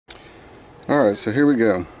Alright, so here we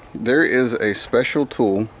go. There is a special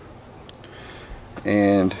tool,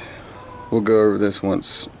 and we'll go over this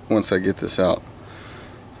once I get this out.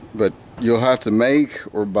 But you'll have to make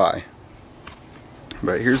or buy.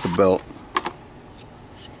 But here's the belt.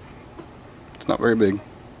 It's not very big,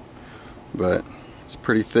 but it's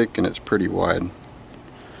pretty thick and it's pretty wide.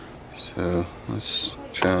 So let's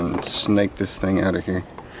try and snake this thing out of here.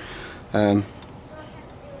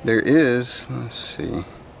 There is, let's see,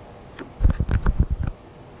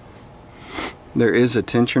 there is a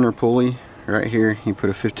tensioner pulley right here. You put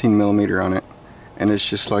a 15mm on it, and it's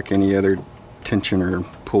just like any other tensioner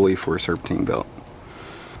pulley for a serpentine belt.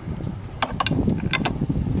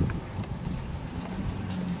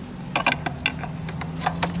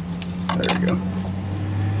 There we go.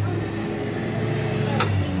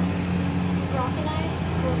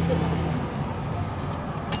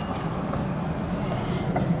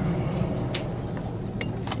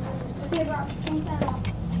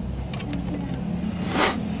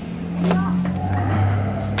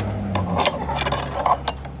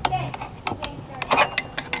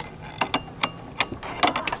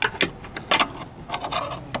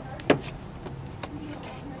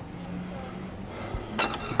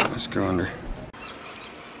 Let's go under.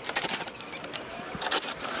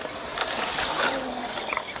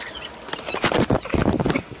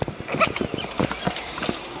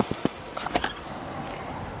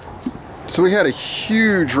 So we had a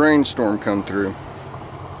huge rainstorm come through.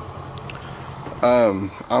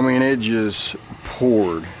 I mean, it just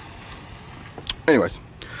poured. Anyways,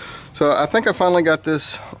 so I think I finally got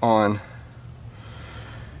this on,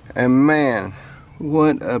 and man,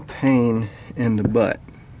 what a pain in the butt.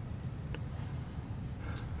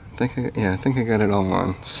 I think I got it all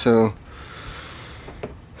on. So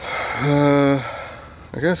I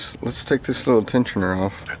guess let's take this little tensioner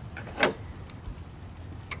off.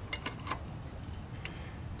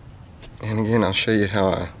 And again, I'll show you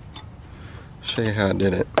how I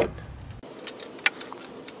did it.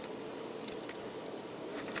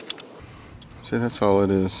 See, that's all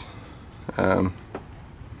it is.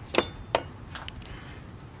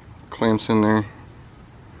 Clamps in there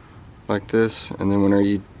like this, and then whenever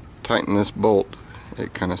you tighten this bolt,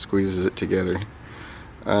 it kind of squeezes it together.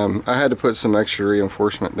 I had to put some extra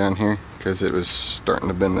reinforcement down here because it was starting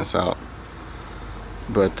to bend this out.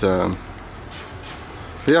 But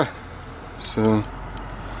yeah, so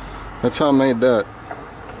that's how I made that.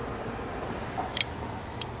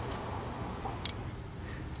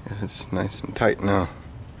 It's nice and tight now.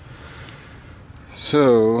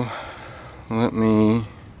 So let me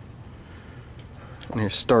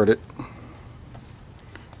start it.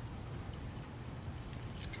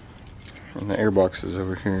 And the air box is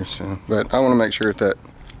over here, so, but I want to make sure that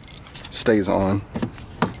stays on.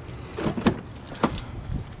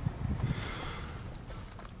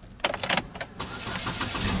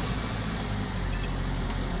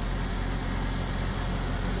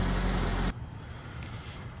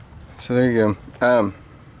 So there you go.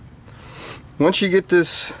 Once you get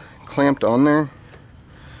this clamped on there,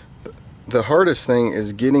 the hardest thing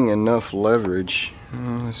is getting enough leverage.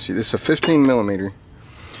 Let's see, this is a 15mm.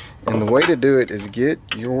 And the way to do it is get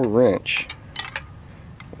your wrench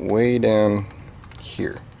way down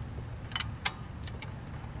here.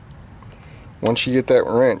 Once you get that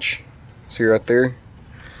wrench, see right there,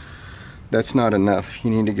 that's not enough.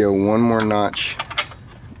 You need to go one more notch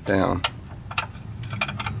down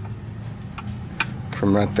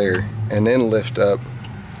from right there, and then lift up.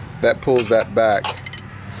 That pulls that back,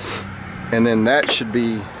 and then that should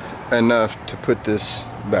be enough to put this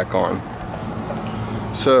back on.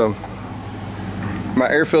 So my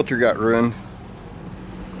air filter got ruined.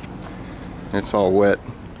 It's all wet,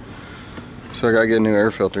 so I gotta get a new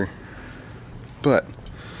air filter. But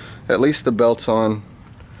at least the belt's on,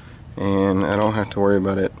 and I don't have to worry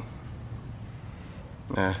about it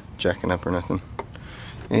jacking up or nothing.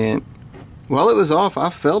 And while it was off, I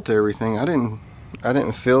felt everything. I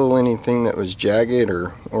didn't feel anything that was jagged or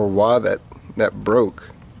why that broke.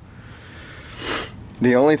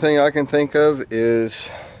 The only thing I can think of is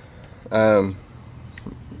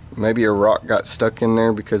maybe a rock got stuck in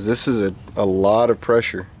there, because this is a lot of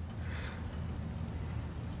pressure.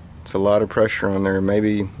 It's a lot of pressure on there.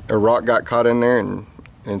 Maybe a rock got caught in there, and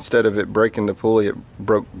instead of it breaking the pulley, it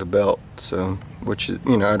broke the belt. So, which is,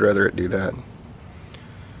 you know, I'd rather it do that.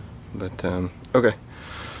 But okay,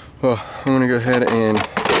 well, I'm gonna go ahead and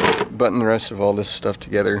button the rest of all this stuff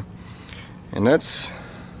together, and that's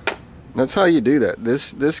how you do that.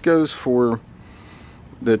 This goes for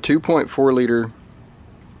the 2.4 liter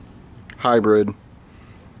hybrid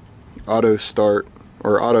auto start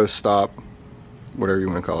or auto stop, whatever you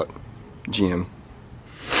want to call it. GM.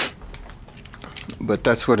 But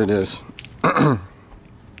that's what it is.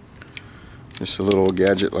 Just a little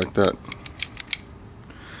gadget like that.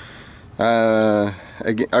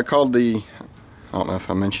 Again, I called I don't know if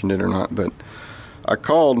I mentioned it or not, but I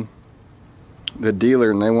called the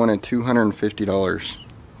dealer and they wanted $250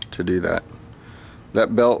 to do that.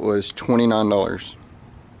 That belt was $29.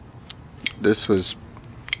 This was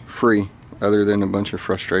free, other than a bunch of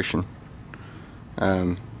frustration.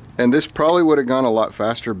 And this probably would have gone a lot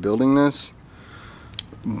faster building this,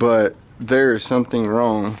 but there's something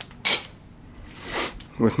wrong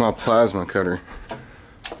with my plasma cutter.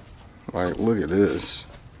 Like, look at this.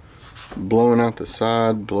 Blowing out the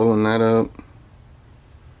side, blowing that up.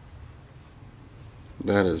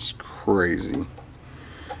 That is crazy.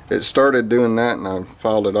 It started doing that and I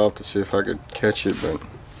filed it off to see if I could catch it, but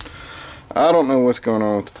I don't know what's going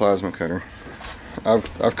on with the plasma cutter.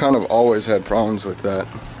 I've kind of always had problems with that.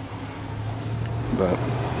 But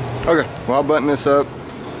okay, well, I'll button this up.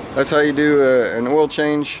 That's how you do an oil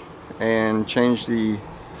change and change the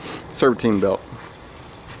Serpentine belt.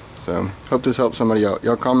 So hope this helps somebody out.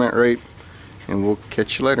 Y'all comment, rate, and we'll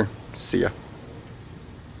catch you later. See ya.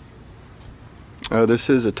 Oh, this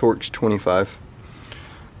is a Torx 25.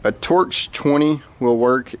 A Torx 20 will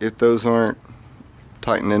work if those aren't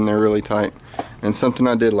tightened in there really tight. And something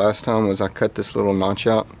I did last time was I cut this little notch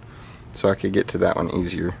out so I could get to that one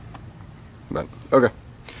easier. But okay,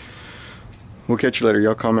 we'll catch you later.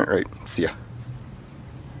 Y'all comment, rate. See ya.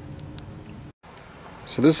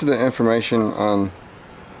 So this is the information on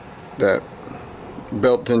that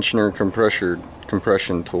belt tensioner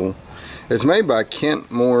compression tool. It's made by Kent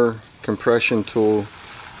Moore compression tool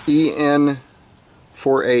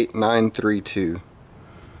EN48932.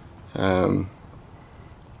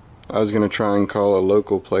 I was gonna try and call a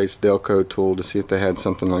local place Delco tool to see if they had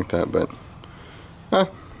something like that, but I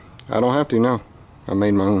don't have to now. I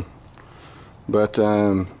made my own. But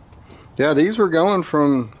yeah, these were going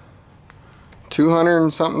from $200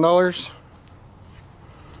 and something. Let's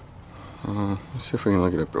see if we can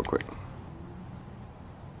look it up real quick.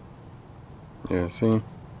 Yeah, see,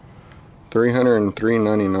 $300 and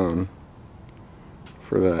 $399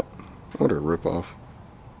 for that. What a ripoff!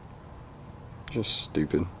 Just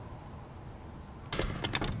stupid.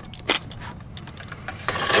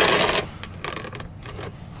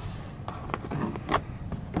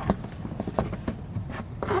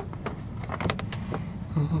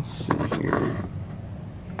 Let's see here.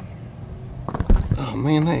 Oh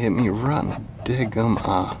man, that hit me right in the daggum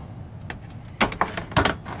eye.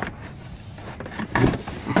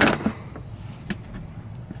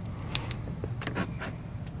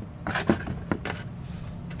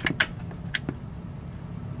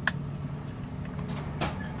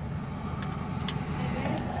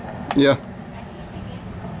 Yeah.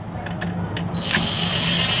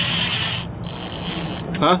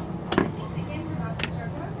 Huh?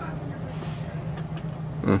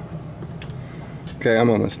 Okay, I'm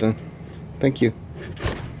almost done. Thank you.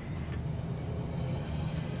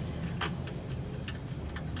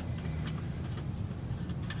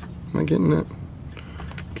 Am I getting that?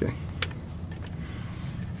 Okay.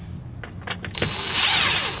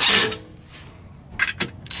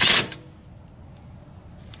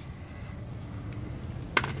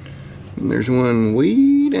 And there's one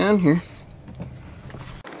way down here.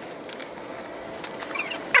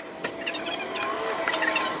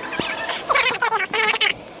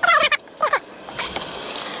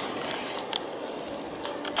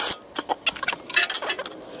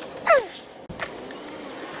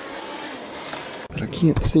 But I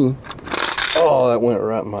can't see. Oh, that went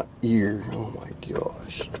right in my ear. Oh my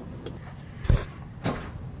gosh.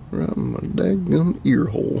 Right in my daggum ear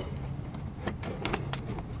hole.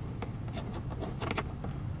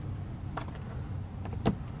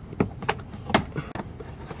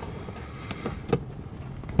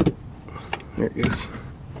 There it goes.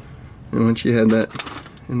 And once you had that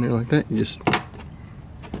in there like that, you just,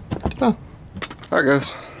 ta-da. Alright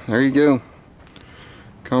guys, there you go.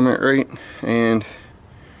 Comment, rate, and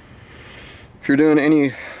if you're doing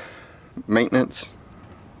any maintenance,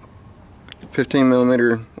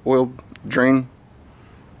 15mm oil drain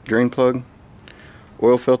plug.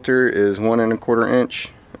 Oil filter is 1 1/4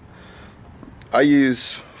 inch. I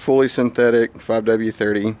use fully synthetic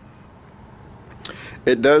 5W30.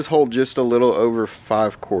 It does hold just a little over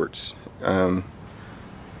 5 quarts, and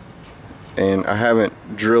I haven't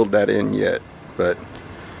drilled that in yet, but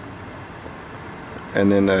and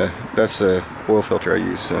then that's the oil filter I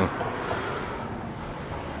use. So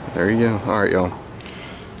there you go. Alright y'all,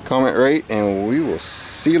 comment, rate, and we will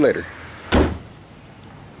see you later.